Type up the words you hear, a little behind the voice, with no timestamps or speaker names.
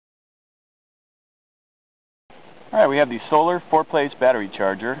Alright, we have the solar 4-place battery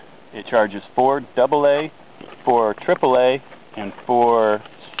charger. It charges 4 AA, 4 AAA, and 4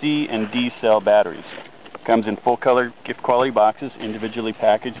 C and D cell batteries. Comes in full color gift quality boxes, individually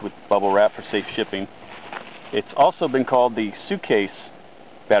packaged with bubble wrap for safe shipping. It's also been called the suitcase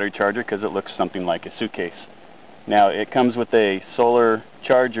battery charger because it looks something like a suitcase. Now it comes with a solar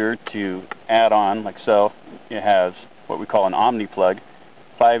charger to add on, like so. It has what we call an omni plug,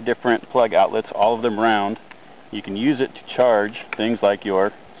 5 different plug outlets, all of them round. You can use it to charge things like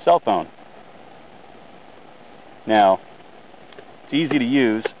your cell phone. Now, it's easy to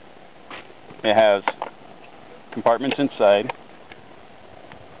use. It has compartments inside,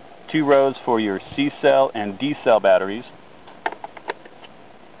 2 rows for your C cell and D cell batteries.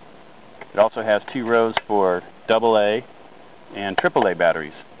 It also has 2 rows for AA and AAA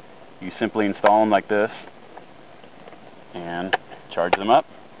batteries. You simply install them like this and charge them up.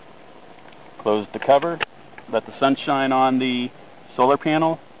 Close the cover, let the sun shine on the solar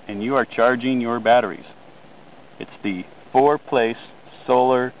panel, and you are charging your batteries. It's the 4-place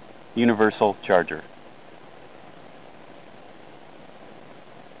solar universal charger.